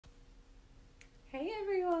Hey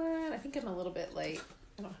everyone. I think I'm a little bit late.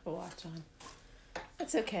 I don't have a watch on.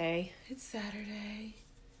 That's okay. It's Saturday.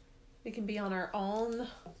 We can be on our own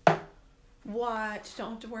watch.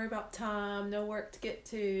 Don't have to worry about time. No work to get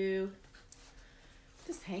to.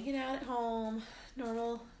 Just hanging out at home.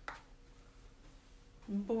 Normal,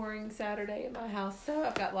 boring Saturday at my house. So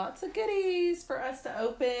I've got lots of goodies for us to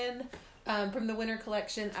open from the winter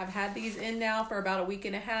collection. I've had these in now for about a week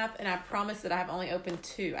and a half, and I promise that I have only opened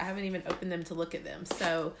 2. I haven't even opened them to look at them.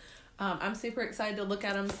 So I'm super excited to look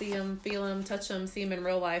at them, see them, feel them, touch them, see them in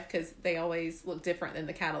real life, because they always look different than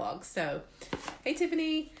the catalog. So, hey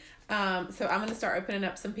Tiffany. So I'm going to start opening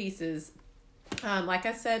up some pieces. Like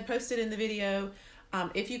I said, posted in the video,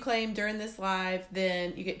 if you claim during this live,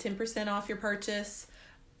 then you get 10% off your purchase.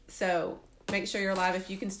 So make sure you're live if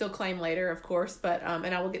you can still claim later, of course, but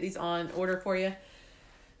and I will get these on order for you.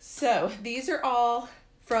 So these are all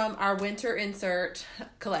from our winter insert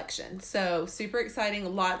collection. So super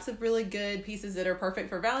exciting. Lots of really good pieces that are perfect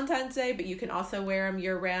for Valentine's Day, but you can also wear them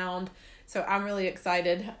year round. So I'm really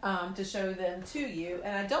excited to show them to you.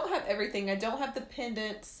 And I don't have everything. I don't have the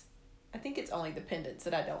pendants. I think it's only the pendants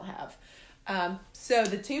that I don't have. So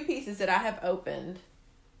the 2 pieces that I have opened,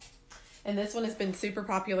 and this one has been super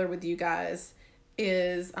popular with you guys,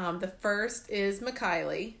 is the first is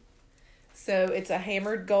McKiley. So it's a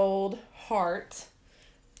hammered gold heart.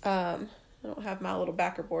 I don't have my little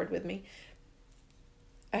backer board with me.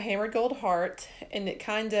 A hammered gold heart, and it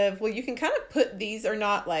kind of, well, you can kind of put, these are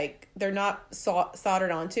not like, they're not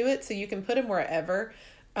soldered onto it, so you can put them wherever.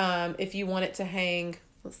 If you want it to hang,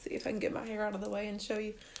 let's see if I can get my hair out of the way and show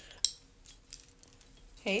you.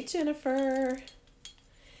 Hey, Jennifer.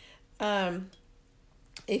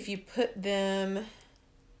 If you put them, I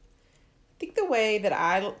think the way that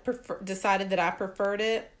I decided that I preferred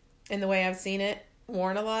it, and the way I've seen it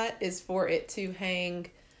worn a lot, is for it to hang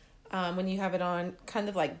when you have it on kind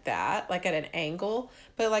of like that, like at an angle.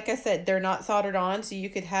 But like I said, they're not soldered on, so you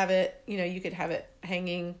could have it, you could have it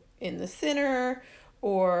hanging in the center,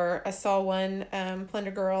 or I saw one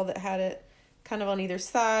Plunder girl that had it kind of on either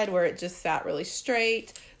side where it just sat really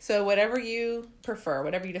straight. So whatever you prefer,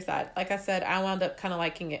 whatever you decide. Like I said, I wound up kind of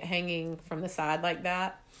liking it hanging from the side like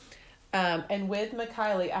that. And with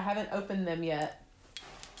McKiley, I haven't opened them yet.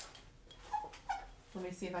 Let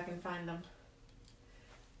me see if I can find them.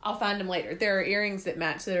 I'll find them later. There are earrings that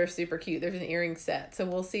match that are super cute. There's an earring set, so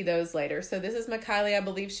we'll see those later. So this is McKiley. I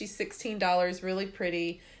believe she's $16. Really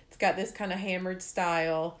pretty. It's got this kind of hammered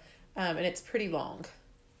style, and it's pretty long.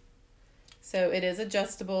 So it is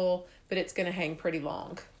adjustable, but it's going to hang pretty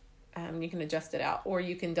long. You can adjust it out, or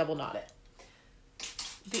you can double knot it.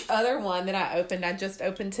 The other one that I just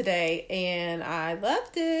opened today, and I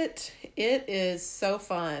loved it. It is so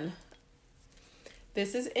fun.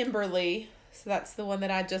 This is Emberly. So that's the one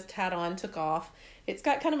that I just had on, took off. It's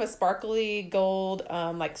got kind of a sparkly gold,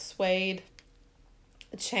 like suede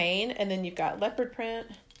chain. And then you've got leopard print.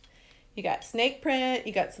 You got snake print.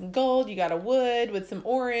 You got some gold. You got a wood with some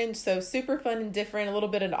orange. So super fun and different. A little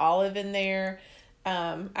bit of olive in there.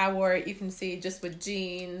 I wore it, you can see, just with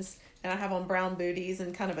jeans. And I have on brown booties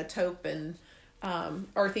and kind of a taupe and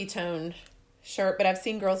earthy toned shirt, but I've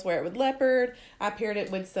seen girls wear it with leopard. I paired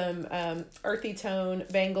it with some earthy tone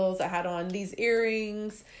bangles. I had on these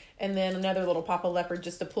earrings and then another little pop of leopard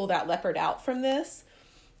just to pull that leopard out from this.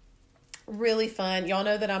 Really fun. Y'all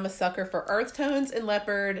know that I'm a sucker for earth tones and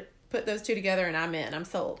leopard. Put those 2 together and I'm in. I'm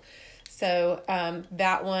sold. So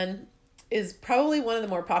that one is probably one of the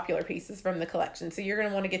more popular pieces from the collection. So you're going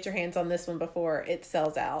to want to get your hands on this one before it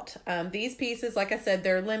sells out. These pieces, like I said,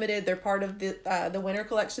 they're limited. They're part of the winter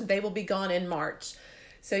collection. They will be gone in March.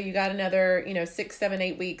 So you got another, 6, 7,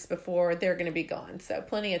 8 weeks before they're going to be gone. So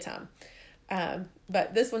plenty of time.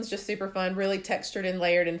 But this one's just super fun, really textured and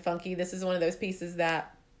layered and funky. This is one of those pieces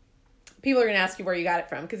that people are going to ask you where you got it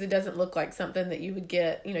from, because it doesn't look like something that you would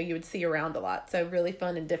get, you would see around a lot. So really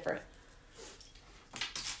fun and different.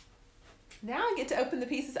 Now I get to open the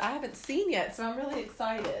pieces I haven't seen yet, so I'm really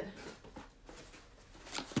excited.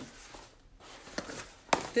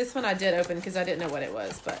 This one I did open because I didn't know what it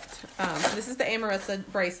was, but this is the Amarissa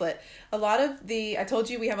bracelet. I told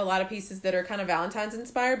you we have a lot of pieces that are kind of Valentine's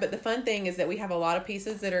inspired, but the fun thing is that we have a lot of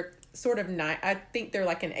pieces that are sort of, I think they're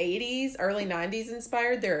like an 80s, early 90s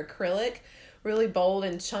inspired. They're acrylic, really bold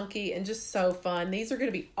and chunky and just so fun. These are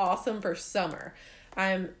going to be awesome for summer.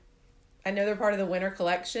 I know they're part of the winter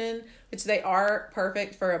collection, which they are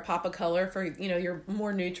perfect for a pop of color for, your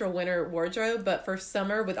more neutral winter wardrobe. But for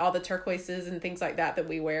summer, with all the turquoises and things like that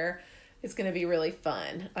we wear, it's going to be really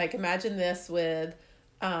fun. Like imagine this with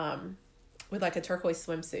like a turquoise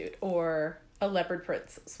swimsuit or a leopard print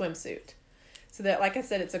swimsuit. So that, like I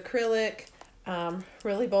said, it's acrylic.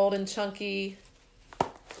 Really bold and chunky.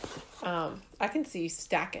 I can see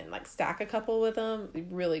stacking, like stack a couple with them.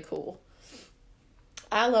 Really cool.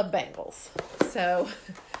 I love bangles. So,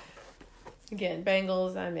 again,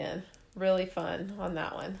 bangles, I'm in. Really fun on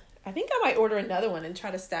that one. I think I might order another one and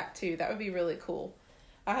try to stack too. That would be really cool.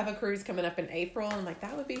 I have a cruise coming up in April, and I'm like,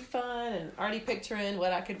 that would be fun, and already picturing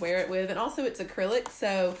what I could wear it with. And also it's acrylic,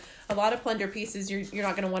 so a lot of Plunder pieces, you're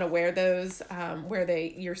not going to want to wear those where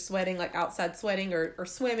you're sweating, like outside sweating or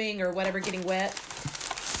swimming or whatever, getting wet.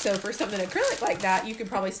 So for something acrylic like that, you could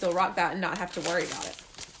probably still rock that and not have to worry about it.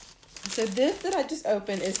 So this that I just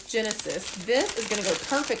opened is Genesis. This is going to go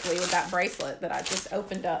perfectly with that bracelet that I just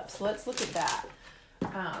opened up. So let's look at that.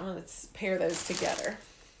 Let's pair those together.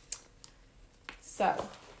 So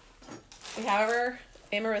we have our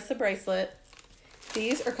Amarissa bracelet.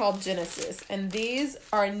 These are called Genesis, and these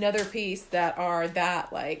are another piece that are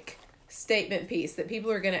that like statement piece that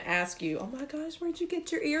people are going to ask you, oh my gosh, where'd you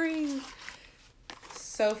get your earrings?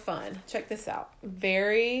 So fun. Check this out.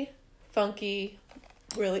 Very funky,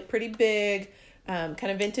 really pretty big, kind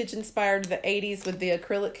of vintage inspired the 80s with the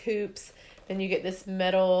acrylic hoops. Then you get this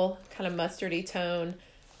metal kind of mustardy tone.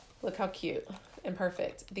 Look how cute and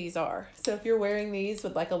perfect these are. So if you're wearing these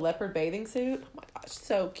with like a leopard bathing suit, oh my gosh,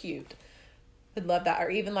 so cute. I'd love that. Or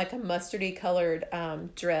even like a mustardy colored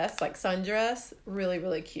dress, like sundress. Really,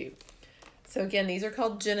 really cute. So again, these are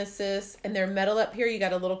called Genesis, and they're metal up here. You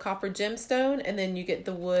got a little copper gemstone, and then you get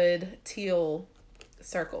the wood teal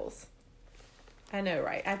circles. I know,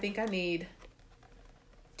 right? I think I need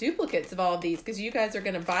duplicates of all of these because you guys are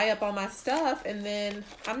going to buy up all my stuff, and then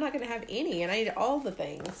I'm not going to have any, and I need all the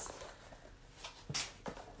things.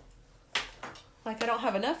 Like I don't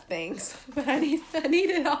have enough things, but I need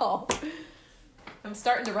it all. I'm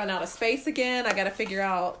starting to run out of space again. I got to figure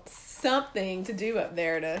out something to do up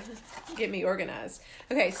there to get me organized.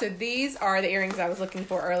 Okay, so these are the earrings I was looking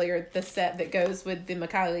for earlier, the set that goes with the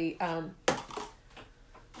Kylie,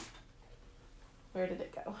 where did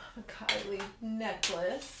it go? A Kylie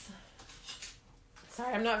necklace.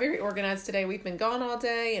 Sorry, I'm not very organized today. We've been gone all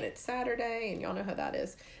day, and it's Saturday, and y'all know how that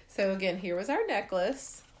is. So again, here was our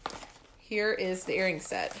necklace. Here is the earring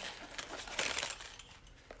set.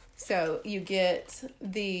 So you get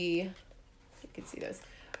you can see those.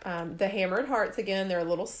 The hammered hearts again, they're a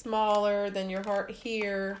little smaller than your heart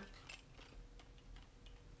here.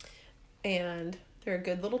 And they're a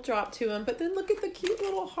good little drop to them. But then look at the cute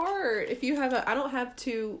little heart. If you have I don't have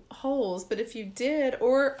 2 holes, but if you did,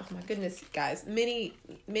 or, oh my goodness, guys, Minnie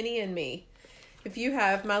and me. If you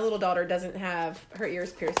have, my little daughter doesn't have her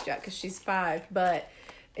ears pierced yet because she's 5, but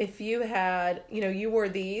if you had, you wore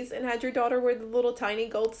these and had your daughter wear the little tiny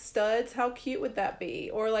gold studs, how cute would that be?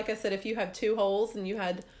 Or like I said, if you have 2 holes and you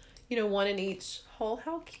had, 1 in each hole,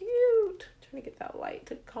 how cute. I'm trying to get that light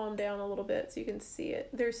to calm down a little bit so you can see it.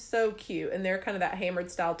 They're so cute, and they're kind of that hammered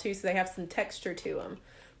style too, so they have some texture to them.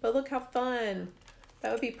 But look how fun.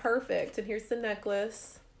 That would be perfect. And here's the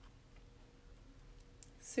necklace.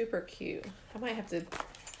 Super cute. I might have to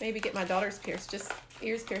maybe get my daughter's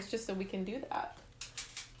ears pierced just so we can do that.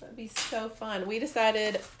 That'd be so fun. We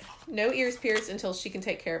decided no ears pierced until she can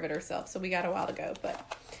take care of it herself. So we got a while to go.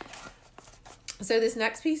 So this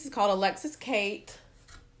next piece is called Alexis Kate.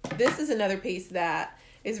 This is another piece that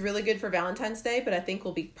is really good for Valentine's Day, but I think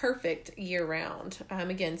will be perfect year round.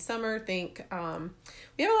 Again, summer, we have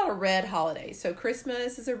a lot of red holidays. So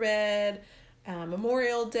Christmas is a red,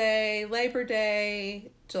 Memorial Day, Labor Day,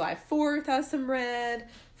 July 4th has some red.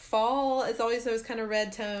 Fall is always those kind of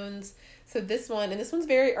red tones. So this one's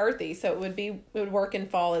very earthy, so it would work in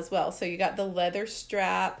fall as well. So you got the leather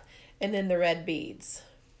strap and then the red beads.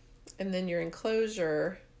 And then your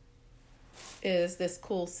enclosure is this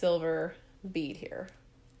cool silver bead here.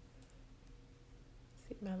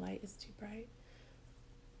 See, my light is too bright.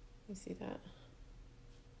 You see that?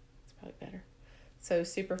 It's probably better. So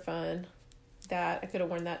super fun. I could have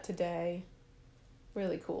worn that today.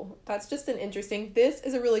 Really cool. That's just this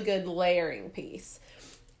is a really good layering piece.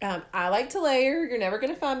 I like to layer. You're never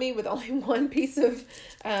going to find me with only 1 piece of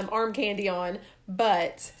arm candy on,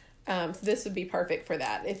 but this would be perfect for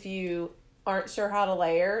that. If you aren't sure how to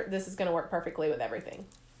layer, this is going to work perfectly with everything.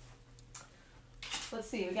 Let's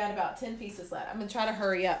see, we got about 10 pieces left. I'm going to try to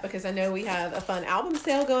hurry up because I know we have a fun album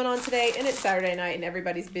sale going on today, and it's Saturday night, and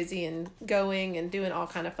everybody's busy and going and doing all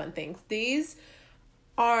kind of fun things. These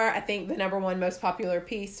are, I think, the #1 most popular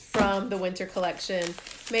piece from the winter collection.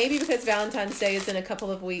 Maybe because Valentine's Day is in a couple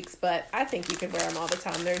of weeks, but I think you could wear them all the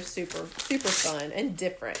time. They're super, super fun and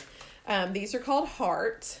different. These are called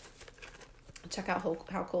Heart. Check out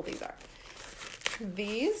how cool these are.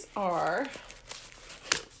 These are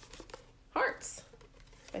hearts.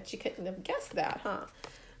 Bet you couldn't have guessed that, huh?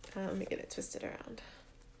 Let me get it twisted around.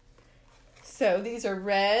 So these are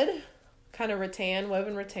red, kind of rattan,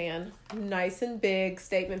 woven rattan, nice and big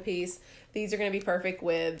statement piece. These are going to be perfect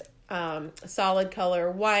with solid color,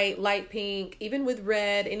 white, light pink, even with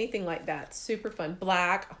red, anything like that. Super fun.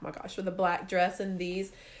 Black, oh my gosh, with a black dress and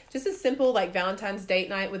these. Just a simple like Valentine's date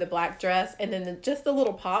night with a black dress and then just a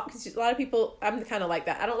little pop, because a lot of people, I'm kind of like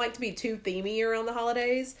that. I don't like to be too themey around the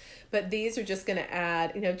holidays, but these are just going to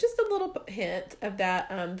add, just a little hint of that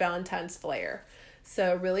Valentine's flair.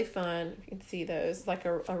 So really fun. You can see those like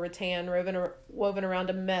a rattan woven around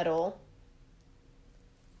a metal.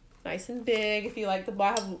 Nice and big. If you like I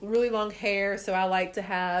have really long hair, so I like to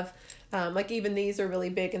have, like even these are really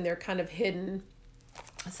big and they're kind of hidden.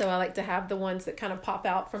 So I like to have the ones that kind of pop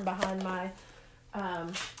out from behind my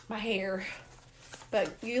my hair.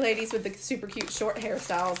 But you ladies with the super cute short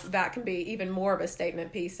hairstyles, that can be even more of a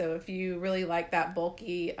statement piece. So if you really like that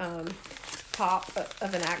bulky pop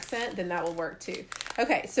of an accent, then that will work too.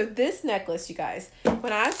 Okay, so this necklace, you guys,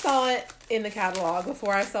 when I saw it in the catalog,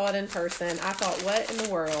 before I saw it in person, I thought, what in the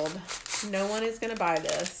world? No one is going to buy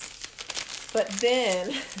this. But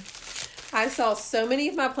then I saw so many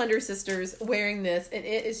of my Plunder sisters wearing this, and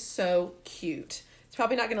it is so cute. It's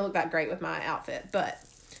probably not going to look that great with my outfit, but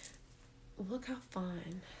look how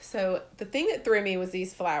fun. So the thing that threw me was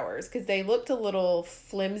these flowers, because they looked a little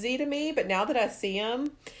flimsy to me, but now that I see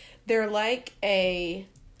them, they're like a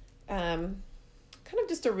kind of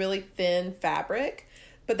just a really thin fabric,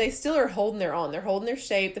 but they still are holding their own. They're holding their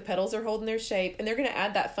shape. The petals are holding their shape, and they're going to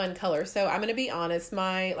add that fun color. So I'm going to be honest.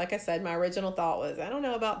 Like I said, my original thought was, I don't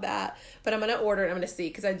know about that, but I'm going to order it. I'm going to see,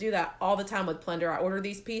 because I do that all the time with Plunder. I order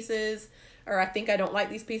these pieces, or I think I don't like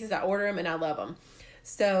these pieces. I order them and I love them.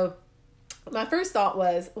 So my first thought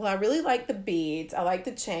was, well, I really like the beads. I like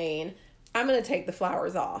the chain. I'm going to take the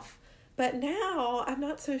flowers off. But now I'm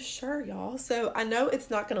not so sure, y'all. So I know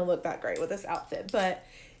it's not going to look that great with this outfit, but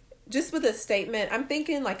just with a statement, I'm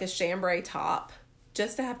thinking like a chambray top,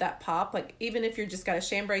 just to have that pop. Like even if you're just got a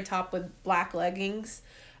chambray top with black leggings,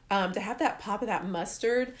 to have that pop of that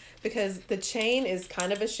mustard, because the chain is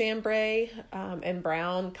kind of a chambray and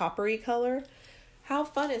brown coppery color. How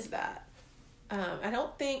fun is that?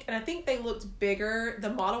 I think they looked bigger.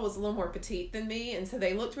 The model was a little more petite than me, and so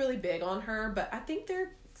they looked really big on her, but I think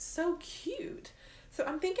they're so cute. So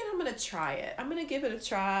I'm thinking I'm going to try it. I'm going to give it a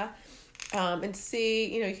try and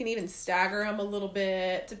see, you can even stagger them a little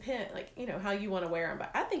bit, depend, how you want to wear them, but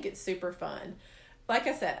I think it's super fun. Like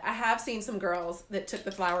I said, I have seen some girls that took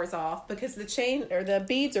the flowers off because the chain or the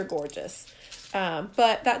beads are gorgeous.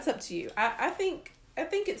 But that's up to you. I think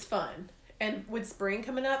it's fun. And with spring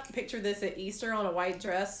coming up, picture this at Easter on a white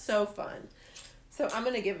dress. So fun. So I'm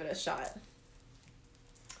going to give it a shot.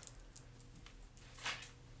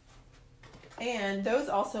 And those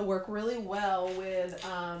also work really well with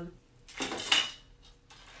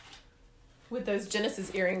those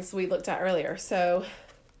Genesis earrings we looked at earlier. So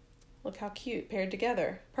look how cute paired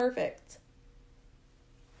together. Perfect.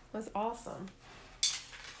 That's awesome.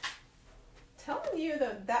 Telling you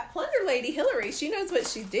that Plunder lady, Hillary, she knows what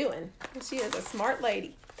she's doing. She is a smart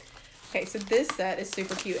lady. Okay, so this set is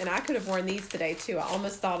super cute, and I could have worn these today too. I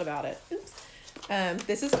almost thought about it. Oops.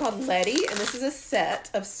 This is called Letty, and this is a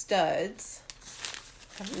set of studs.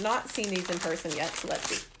 I've not seen these in person yet, so let's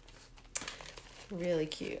see. Really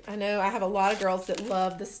cute. I know I have a lot of girls that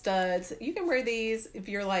love the studs. You can wear these if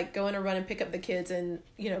you're like going to run and pick up the kids in,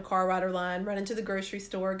 car rider line, run into the grocery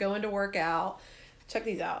store, going to work out. Check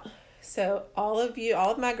these out. So all of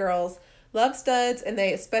my girls love studs, and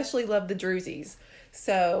they especially love the drusies.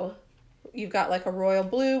 So you've got like a royal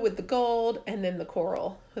blue with the gold, and then the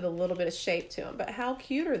coral with a little bit of shape to them. But how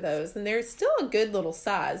cute are those? And they're still a good little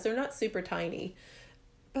size. They're not super tiny,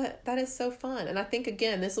 but that is so fun. And I think,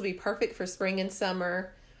 again, this will be perfect for spring and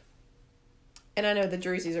summer. And I know the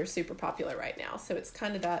drusies are super popular right now. So it's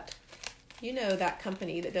kind of that, that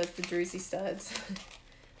company that does the druzy studs.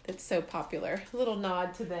 That's so popular. A little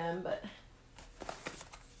nod to them, but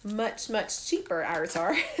much, much cheaper ours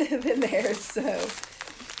are than theirs. So,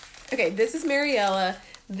 okay, this is Mariella.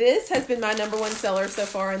 This has been my #1 seller so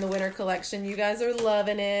far in the winter collection. You guys are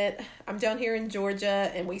loving it. I'm down here in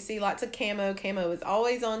Georgia, and we see lots of camo. Camo is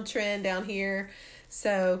always on trend down here.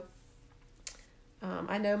 So,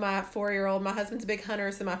 I know my 4-year-old, my husband's a big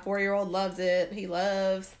hunter, so my 4-year-old loves it. He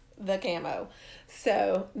loves the camo.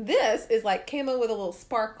 So this is like camo with a little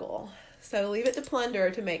sparkle. So leave it to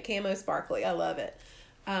Plunder to make camo sparkly. I love it.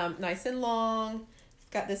 Nice and long. It's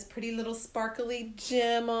got this pretty little sparkly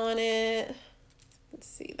gem on it. Let's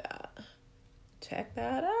see that. Check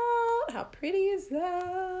that out. How pretty is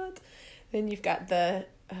that? Then you've got the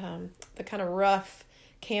kind of rough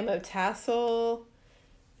camo tassel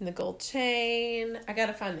and the gold chain. I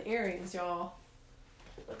gotta find the earrings, y'all.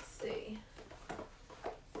 Let's see.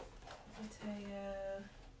 Let me tell you.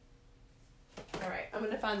 All right, I'm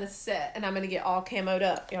gonna find the set and I'm gonna get all camoed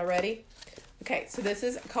up. Y'all ready? Okay, so this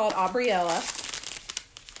is called Aubriella.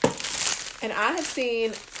 And I have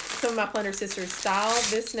seen some of my Plunder sisters style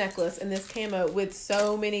this necklace and this camo with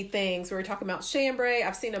so many things. We were talking about chambray.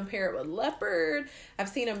 I've seen them pair it with leopard. I've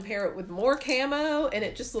seen them pair it with more camo, and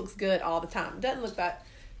it just looks good all the time. It doesn't look that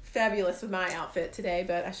fabulous with my outfit today,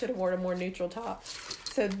 but I should have worn a more neutral top.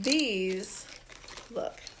 So these,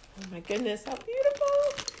 look, oh my goodness, how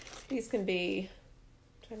beautiful. These can be,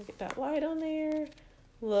 trying to get that light on there.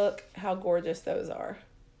 Look how gorgeous those are.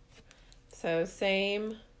 So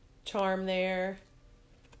same charm there.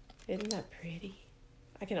 Isn't that pretty?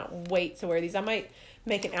 I cannot wait to wear these. I might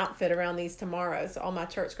make an outfit around these tomorrow. So all my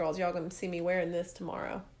church girls, y'all gonna see me wearing this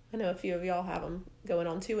tomorrow. I know a few of y'all have them going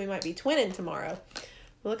on too. We might be twinning tomorrow.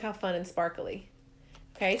 Look how fun and sparkly.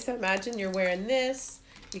 Okay, so imagine you're wearing this.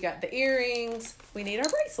 You got the earrings. We need our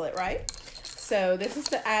bracelet, right? So this is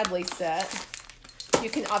the Adley set. You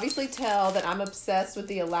can obviously tell that I'm obsessed with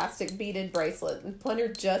the elastic beaded bracelet. And Plunder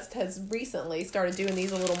just has recently started doing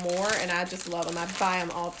these a little more, and I just love them. I buy them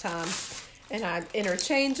all the time, and I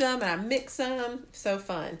interchange them, and I mix them. So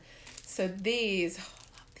fun. So these, oh,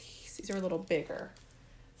 I love these. These are a little bigger.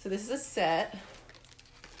 So this is a set.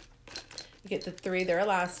 You get the three. They're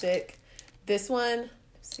elastic. This one,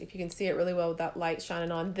 see if you can see it really well with that light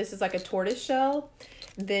shining on. This is like a tortoise shell.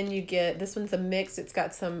 Then you get, this one's a mix. It's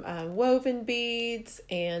got some woven beads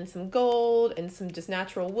and some gold and some just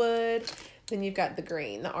natural wood. Then you've got the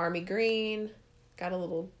green, the army green. Got a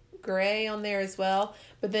little gray on there as well.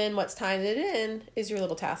 But then what's tying it in is your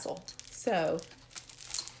little tassel. So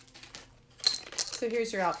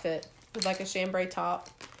here's your outfit with like a chambray top.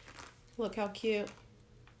 Look how cute.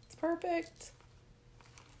 It's perfect.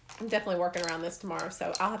 I'm definitely working around this tomorrow,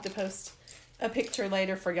 so I'll have to post a picture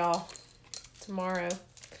later for y'all tomorrow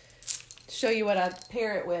to show you what I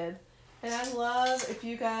pair it with. And I love if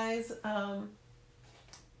you guys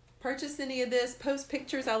purchase any of this, post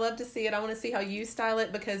pictures. I love to see it. I want to see how you style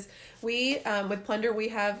it, because we with Plunder, we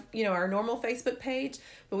have, you know, our normal Facebook page,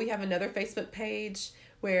 but we have another Facebook page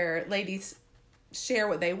where ladies share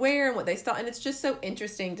what they wear and what they style, and it's just so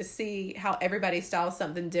interesting to see how everybody styles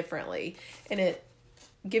something differently, and it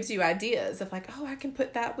gives you ideas of like, oh, I can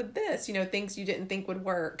put that with this, you know, things you didn't think would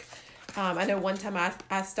work. I know one time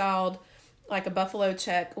I styled like a buffalo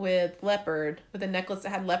check with leopard, with a necklace that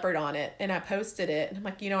had leopard on it, and I posted it, and I'm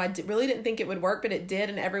like, you know, I really didn't think it would work, but it did,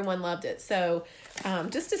 and everyone loved it. So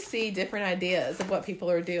just to see different ideas of what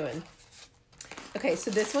people are doing. Okay,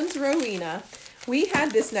 so this one's Rowena. We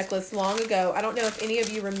had this necklace long ago. I don't know if any of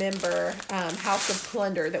you remember House of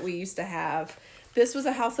Plunder that we used to have. This was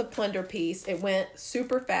a House of Plunder piece. It went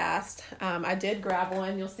super fast. I did grab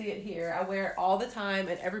one. You'll see it here. I wear it all the time,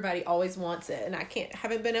 and everybody always wants it. And I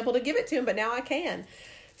haven't been able to give it to them, but now I can.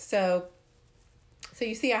 So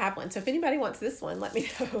you see I have one. So if anybody wants this one, let me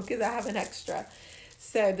know, because I have an extra.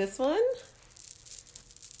 So this one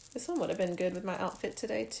would have been good with my outfit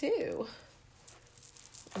today too.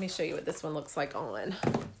 Let me show you what this one looks like on.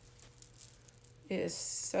 It is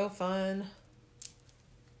so fun.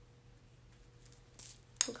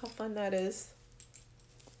 Look how fun that is.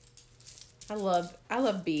 I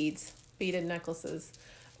love beads, beaded necklaces.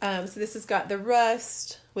 So this has got the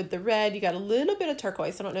rust with the red. You got a little bit of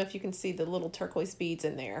turquoise. I don't know if you can see the little turquoise beads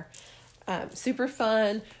in there. Super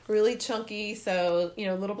fun, really chunky. So, you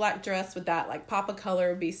know, little black dress with that like pop of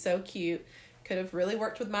color would be so cute. Could have really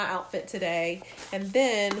worked with my outfit today. And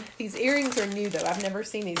then these earrings are new though. I've never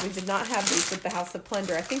seen these. We did not have these with the House of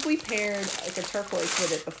Plunder. I think we paired like a turquoise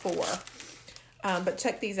with it before. But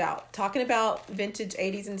check these out. Talking about vintage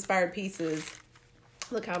 80s inspired pieces.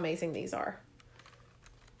 Look how amazing these are.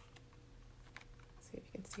 See if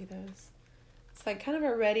you can see those. It's like kind of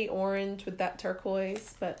a reddy orange with that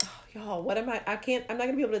turquoise. But oh, y'all, I'm not going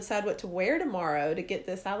to be able to decide what to wear tomorrow to get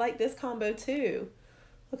this. I like this combo too.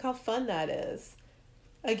 Look how fun that is.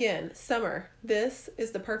 Again, summer. This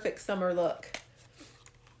is the perfect summer look.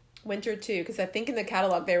 Winter too, because I think in the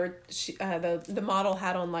catalog they were the model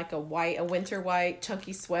had on like a winter white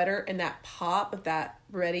chunky sweater, and that pop of that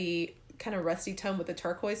reddy kind of rusty tone with the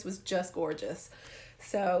turquoise was just gorgeous.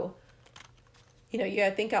 So, you know, you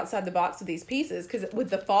gotta think outside the box with these pieces, because with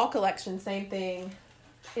the fall collection, same thing.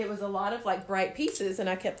 It was a lot of like bright pieces, and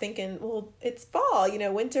I kept thinking, well, it's fall, you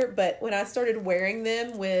know, winter. But when I started wearing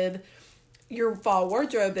them with your fall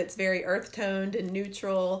wardrobe that's very earth toned and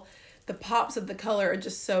neutral, the pops of the color are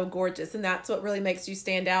just so gorgeous, and that's what really makes you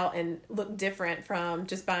stand out and look different from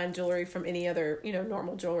just buying jewelry from any other, you know,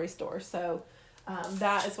 normal jewelry store. So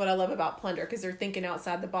that is what I love about Plunder, because they're thinking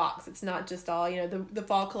outside the box. It's not just all, you know, the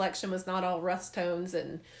fall collection was not all rust tones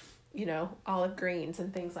and, you know, olive greens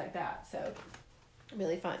and things like that. So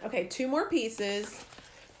really fun. Okay, 2 more pieces.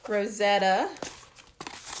 Rosetta.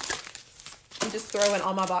 I'm just throwing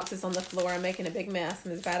all my boxes on the floor. I'm making a big mess.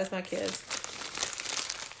 I'm as bad as my kids.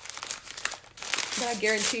 But I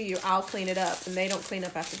guarantee you I'll clean it up, and they don't clean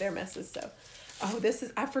up after their messes. So, oh, this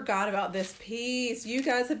is, I forgot about this piece. You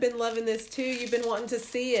guys have been loving this too. You've been wanting to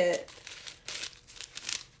see it.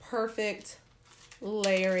 Perfect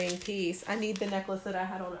layering piece. I need the necklace that I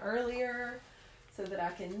had on earlier so that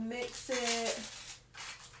I can mix it.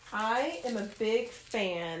 I am a big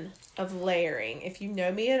fan of layering. If you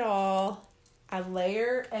know me at all, I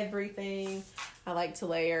layer everything. I like to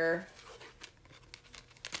layer,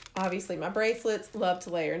 obviously, my bracelets. Love to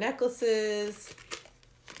layer necklaces.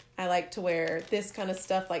 I like to wear this kind of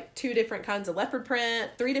stuff, like 2 different kinds of leopard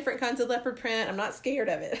print, 3 different kinds of leopard print. I'm not scared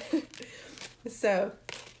of it. So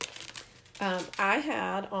I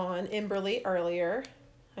had on Emberly earlier.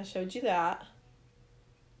 I showed you that.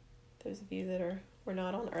 Those of you that were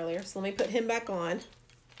not on earlier. So let me put him back on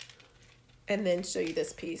and then show you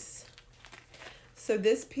this piece. So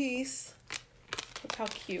this piece, look how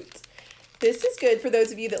cute. This is good for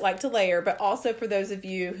those of you that like to layer, but also for those of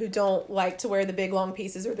you who don't like to wear the big long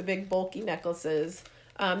pieces or the big bulky necklaces.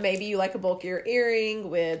 Maybe you like a bulkier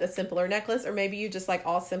earring with a simpler necklace, or maybe you just like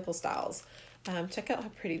all simple styles. Check out how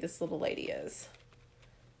pretty this little lady is.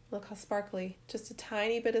 Look how sparkly. Just a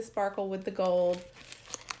tiny bit of sparkle with the gold.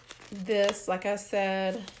 This, like I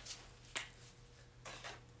said,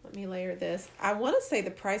 let me layer this. I want to say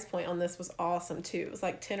the price point on this was awesome too. It was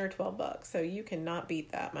like 10 or 12 bucks. So you cannot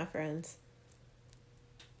beat that, my friends.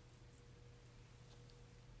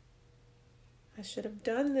 I should have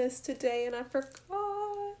done this today and I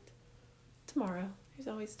forgot. Tomorrow. There's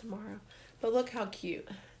always tomorrow. But look how cute.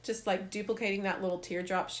 Just like duplicating that little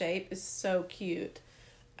teardrop shape is so cute.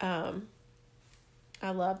 I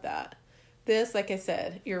love that. This, like I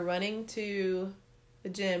said, you're running to the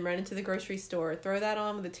gym, running to the grocery store, throw that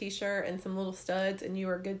on with a t-shirt and some little studs and you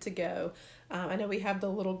are good to go. I know we have the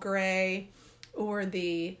little gray or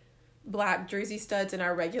the black druzy studs in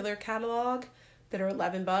our regular catalog that are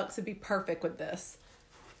 11 bucks. It'd be perfect with this.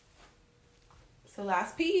 So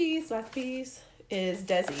last piece is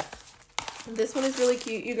Desi. This one is really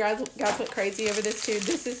cute. You guys went crazy over this too.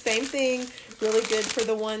 This is same thing, really good for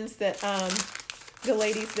the ones that, the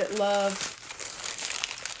ladies that love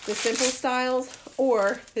the simple styles,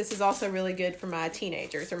 or this is also really good for my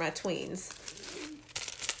teenagers or my tweens.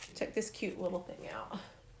 Check this cute little thing out. Let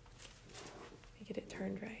me get it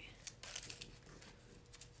turned right.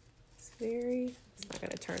 It's not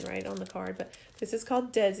going to turn right on the card, but this is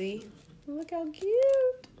called Desi. Look how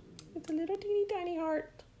cute. It's a little teeny tiny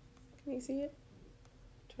heart. Can you see it?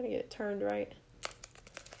 I'm trying to get it turned right.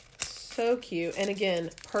 So cute. And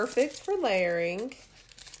again, perfect for layering.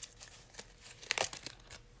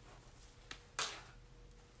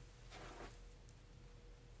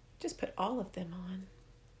 Just put all of them on.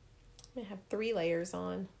 I'm going to have 3 layers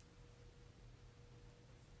on.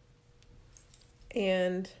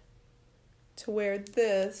 And to wear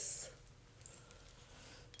this,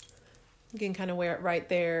 you can kind of wear it right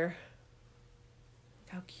there.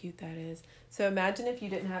 Look how cute that is. So imagine if you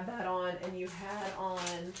didn't have that on and you had on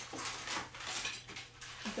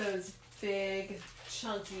those big,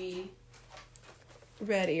 chunky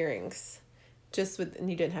red earrings. Just with, and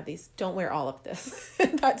you didn't have these. Don't wear all of this.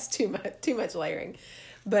 That's too much layering.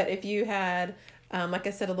 But if you had, like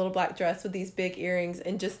I said, a little black dress with these big earrings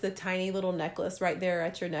and just the tiny little necklace right there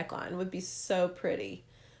at your neckline would be so pretty.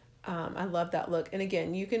 I love that look. And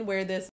again, you can wear this